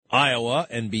Iowa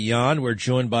and beyond. We're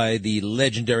joined by the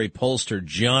legendary pollster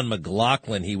John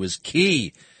McLaughlin. He was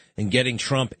key in getting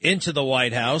Trump into the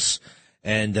White House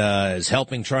and is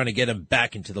helping trying to get him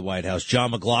back into the White House.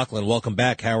 John McLaughlin, welcome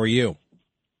back. How are you?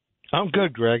 I'm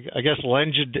good, Greg. I guess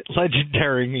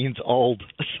legendary means old.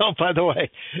 So, by the way,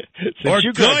 since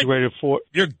you graduated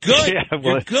you're good. Yeah,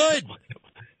 well, you're good.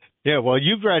 Yeah, well,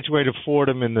 you graduated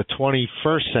Fordham in the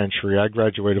 21st century. I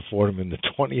graduated Fordham in the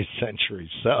 20th century.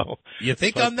 So you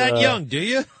think I'm that young, do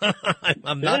you?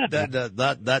 I'm not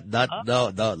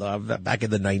no. I'm back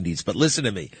in the 90s. But listen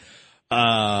to me.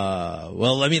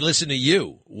 Well, let me listen to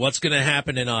you. What's going to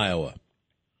happen in Iowa?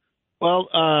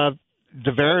 Well,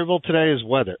 the variable today is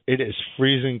weather. It is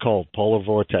freezing cold, polar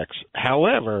vortex.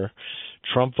 However,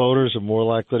 Trump voters are more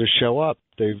likely to show up.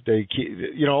 They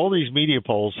all these media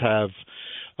polls have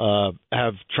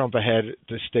Trump ahead at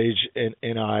this stage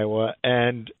in Iowa,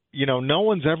 and no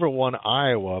one's ever won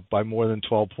Iowa by more than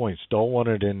 12 points. Dole won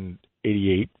it in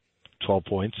 '88, 12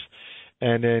 points,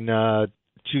 and in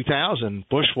 2000,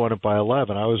 Bush won it by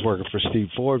 11. I was working for Steve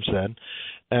Forbes then,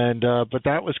 and but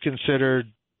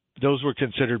those were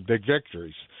considered big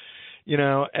victories,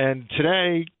 And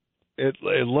today,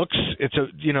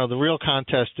 the real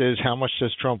contest is how much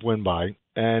does Trump win by,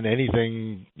 and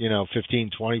anything 15,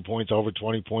 20 points, over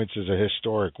 20 points is a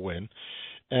historic win,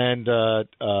 and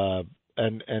the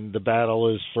battle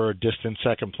is for a distant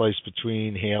second place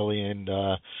between Haley and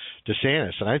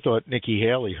DeSantis. And I thought Nikki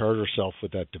Haley hurt herself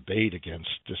with that debate against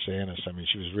DeSantis. I mean,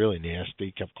 she was really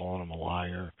nasty, kept calling him a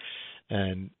liar,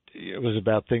 and it was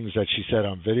about things that she said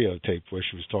on videotape where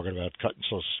she was talking about cutting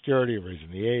Social Security, raising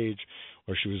the age,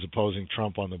 or she was opposing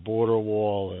Trump on the border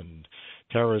wall and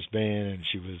terrorist ban, and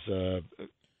she was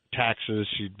taxes.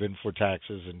 She'd been for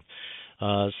taxes, and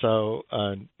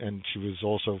and she was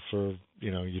also for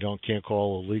you can't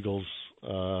call legal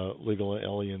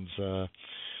aliens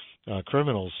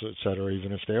criminals, et cetera,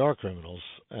 even if they are criminals,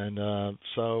 and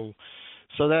so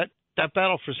that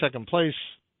battle for second place,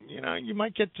 you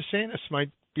might get DeSantis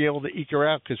might be able to eke her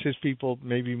out because his people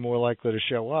may be more likely to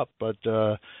show up. But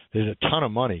there's a ton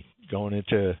of money going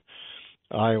into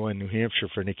Iowa and New Hampshire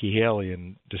for Nikki Haley,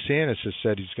 and DeSantis has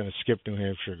said he's going to skip New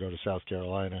Hampshire, go to South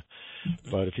Carolina.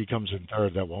 But if he comes in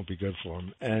third, that won't be good for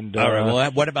him. And all right,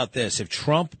 well, what about this? If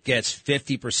Trump gets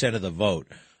 50% of the vote,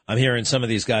 I'm hearing some of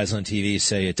these guys on TV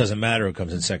say it doesn't matter who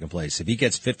comes in second place. If he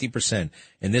gets 50%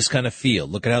 in this kind of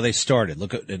field, look at how they started.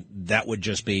 That would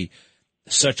just be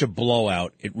such a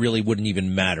blowout, it really wouldn't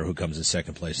even matter who comes in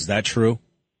second place. Is that true?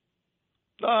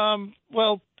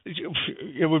 Well,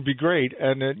 it would be great.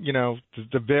 And,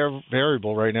 the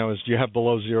variable right now is you have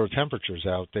below zero temperatures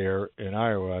out there in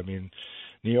Iowa. I mean,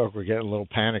 New York, we're getting a little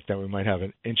panicked that we might have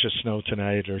an inch of snow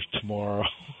tonight or tomorrow.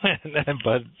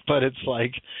 But it's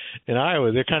like in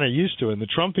Iowa, they're kind of used to it. And the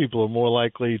Trump people are more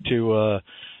likely to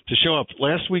show up.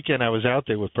 Last weekend, I was out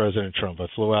there with President Trump. I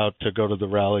flew out to go to the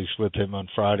rallies with him on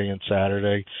Friday and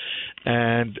Saturday.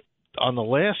 And on the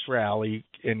last rally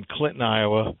in Clinton,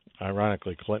 Iowa,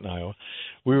 ironically, Clinton, Iowa,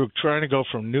 we were trying to go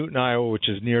from Newton, Iowa, which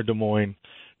is near Des Moines,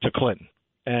 to Clinton.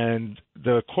 And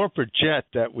the corporate jet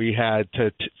that we had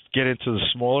to get into the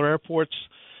smaller airports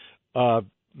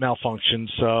malfunctioned,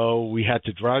 so we had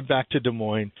to drive back to Des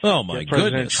Moines. Oh, my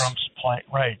goodness. Trump's plane,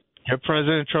 right. Get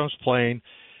President Trump's plane,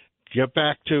 get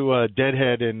back to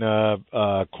Deadhead in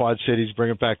Quad Cities, bring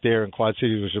it back there in Quad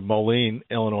Cities, which is Moline,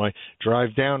 Illinois,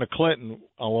 drive down to Clinton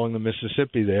along the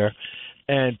Mississippi there,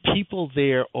 and people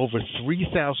there, over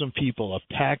 3,000 people, a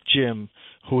packed gym,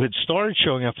 who had started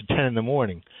showing up at 10 in the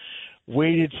morning,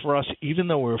 waited for us, even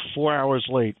though we were 4 hours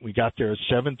late. We got there at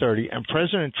 7:30, and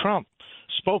President Trump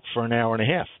spoke for an hour and a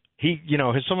half. He,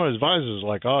 some of his advisors were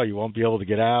like, "Oh, you won't be able to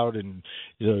get out, and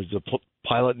the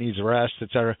pilot needs a rest,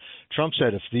 et cetera." Trump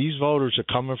said, "If these voters are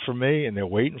coming for me and they're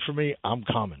waiting for me, I'm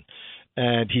coming."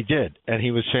 And he did, and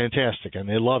he was fantastic, and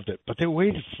they loved it. But they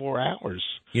waited 4 hours.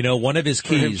 One of his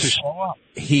keys, for him to show up.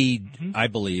 I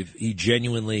believe, he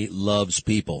genuinely loves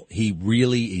people. He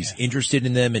really is interested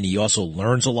in them, and he also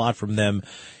learns a lot from them.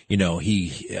 Nobody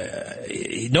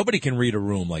can read a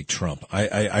room like Trump.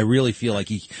 I really feel like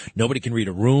nobody can read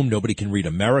a room, nobody can read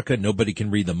America, nobody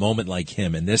can read the moment like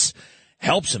him, and this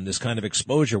helps him, this kind of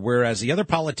exposure, whereas the other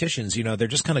politicians, they're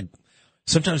just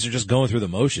sometimes they're just going through the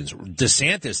motions.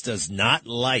 DeSantis does not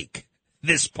like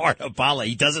this part of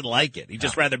politics. He doesn't like it. He'd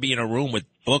just rather be in a room with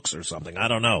books or something. I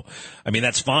don't know. I mean,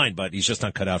 that's fine, but he's just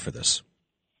not cut out for this.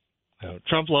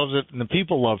 Trump loves it, and the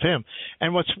people love him.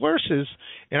 And what's worse is,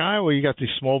 in Iowa, you got these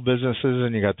small businesses,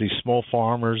 and you got these small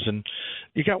farmers, and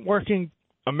you got working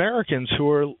Americans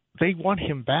they want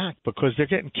him back because they're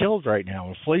getting killed right now.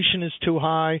 Inflation is too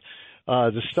high.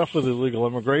 The stuff with illegal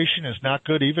immigration is not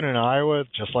good, even in Iowa.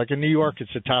 Just like in New York,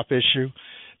 it's a top issue.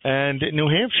 And in New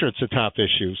Hampshire, it's a top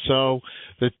issue. So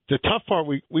the tough part,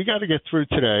 we got to get through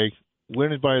today,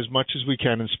 win it by as much as we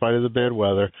can in spite of the bad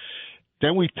weather.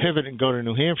 Then we pivot and go to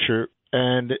New Hampshire,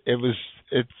 and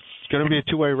it's going to be a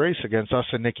two-way race against us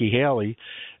and Nikki Haley.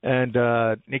 And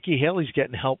Nikki Haley's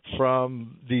getting help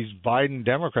from these Biden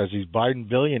Democrats, these Biden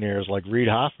billionaires like Reid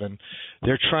Hoffman.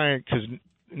 They're trying, because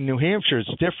New Hampshire is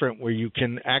different, where you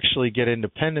can actually get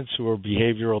independents who are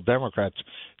behavioral Democrats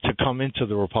to come into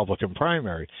the Republican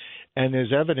primary. And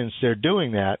there's evidence they're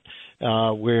doing that,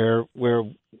 where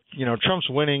Trump's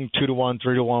winning 2-1,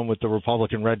 3-1 with the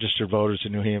Republican registered voters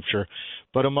in New Hampshire,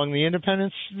 but among the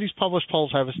independents, these published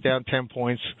polls have us down 10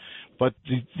 points. But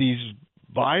these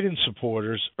Biden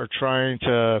supporters are trying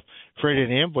to create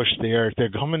an ambush there. They're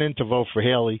coming in to vote for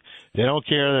Haley. They don't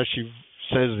care that she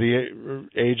says the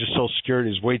age of Social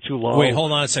Security is way too low. Wait,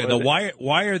 hold on a second.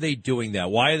 Why are they doing that?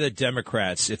 Why are the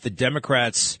Democrats, if the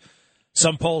Democrats,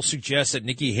 some polls suggest that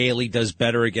Nikki Haley does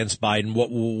better against Biden,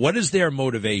 what is their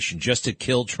motivation? Just to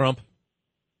kill Trump?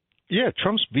 Yeah,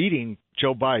 Trump's beating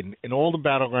Joe Biden in all the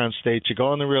battleground states. You go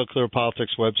on the Real Clear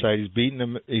Politics website. He's beating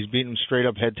him straight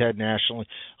up head-to-head nationally,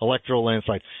 electoral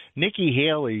landslide. Nikki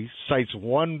Haley cites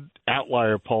one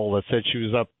outlier poll that said she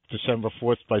was up December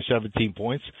 4th by 17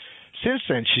 points. Since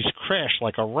then, she's crashed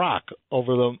like a rock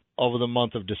over the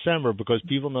month of December because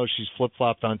people know she's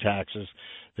flip-flopped on taxes.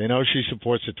 They know she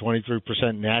supports a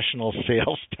 23% national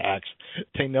sales tax.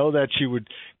 They know that she would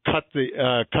cut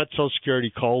Social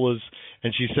Security COLAs,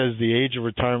 and she says the age of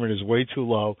retirement is way too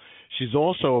low. She's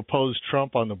also opposed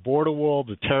Trump on the border wall,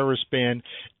 the terrorist ban,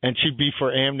 and she'd be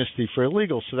for amnesty for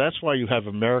illegals. So that's why you have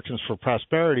Americans for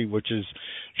Prosperity, which is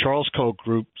Charles Koch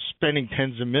group, spending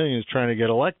tens of millions trying to get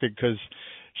elected because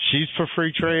she's for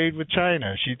free trade with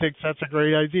China. She thinks that's a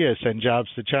great idea, send jobs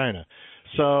to China.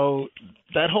 So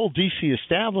that whole D.C.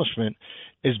 establishment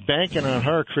is banking on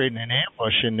her creating an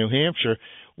ambush in New Hampshire,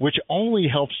 which only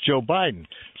helps Joe Biden.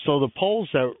 So the polls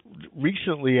that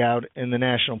recently out in the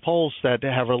national polls that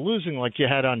have her losing, like you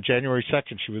had on January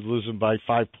 2nd, she was losing by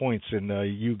 5 points in the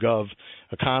YouGov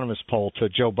Economist poll to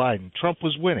Joe Biden. Trump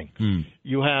was winning.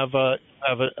 You have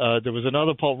there was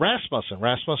another poll, Rasmussen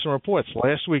reports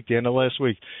last week, the end of last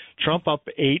week, Trump up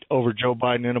 8 over Joe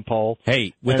Biden in a poll.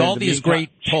 Hey, with all these great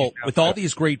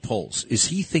polls, is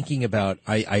he thinking about?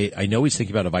 I know he's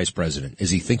thinking about a vice president. Is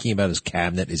he thinking about his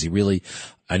cabinet? Is he really?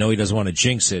 I know he doesn't want to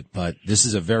jinx it, but this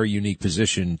is a very unique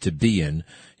position to be in.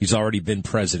 He's already been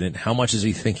president. How much is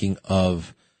he thinking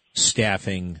of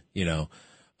staffing?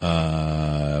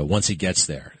 Once he gets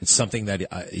there, it's something that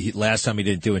last time he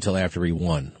didn't do until after he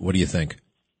won. What do you think?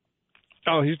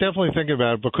 Oh, he's definitely thinking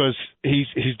about it because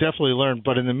he's definitely learned.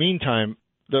 But in the meantime,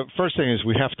 the first thing is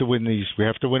we have to win these. We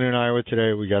have to win in Iowa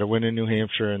today. We got to win in New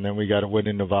Hampshire, and then we got to win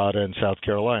in Nevada and South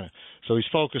Carolina. So he's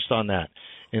focused on that.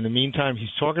 In the meantime, he's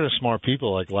talking to smart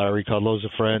people like Larry Kudlow's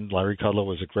a friend. Larry Kudlow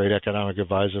was a great economic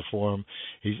advisor for him.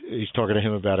 He's talking to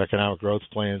him about economic growth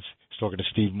plans. He's talking to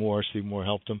Steve Moore. Steve Moore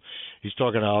helped him. He's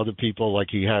talking to other people like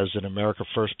he has an America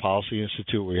First Policy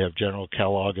Institute where you have General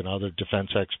Kellogg and other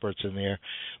defense experts in there.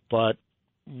 But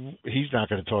he's not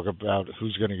going to talk about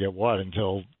who's going to get what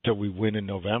until we win in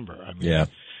November. I mean, yeah.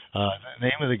 The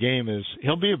name of the game is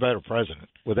he'll be a better president,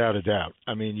 without a doubt.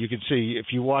 I mean, you can see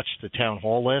if you watched the town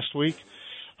hall last week.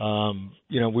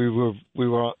 We were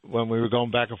when we were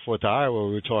going back and forth to Iowa,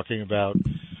 we were talking about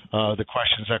the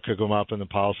questions that could come up and the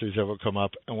policies that would come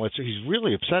up. And what he's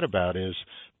really upset about is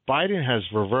Biden has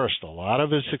reversed a lot of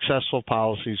his successful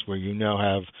policies where you now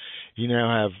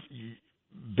have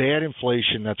bad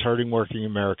inflation that's hurting working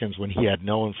Americans when he had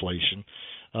no inflation.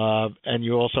 And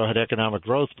you also had economic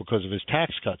growth because of his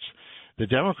tax cuts. The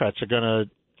Democrats are going to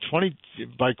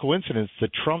by coincidence, the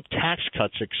Trump tax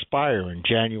cuts expire in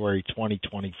January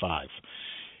 2025.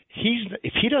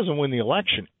 If he doesn't win the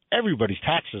election, everybody's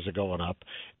taxes are going up,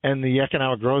 and the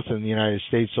economic growth in the United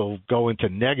States will go into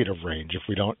negative range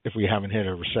if we haven't hit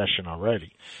a recession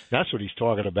already. That's what he's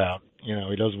talking about.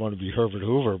 He doesn't want to be Herbert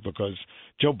Hoover because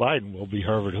Joe Biden will be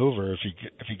Herbert Hoover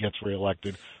if he gets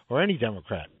reelected, or any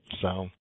Democrat. So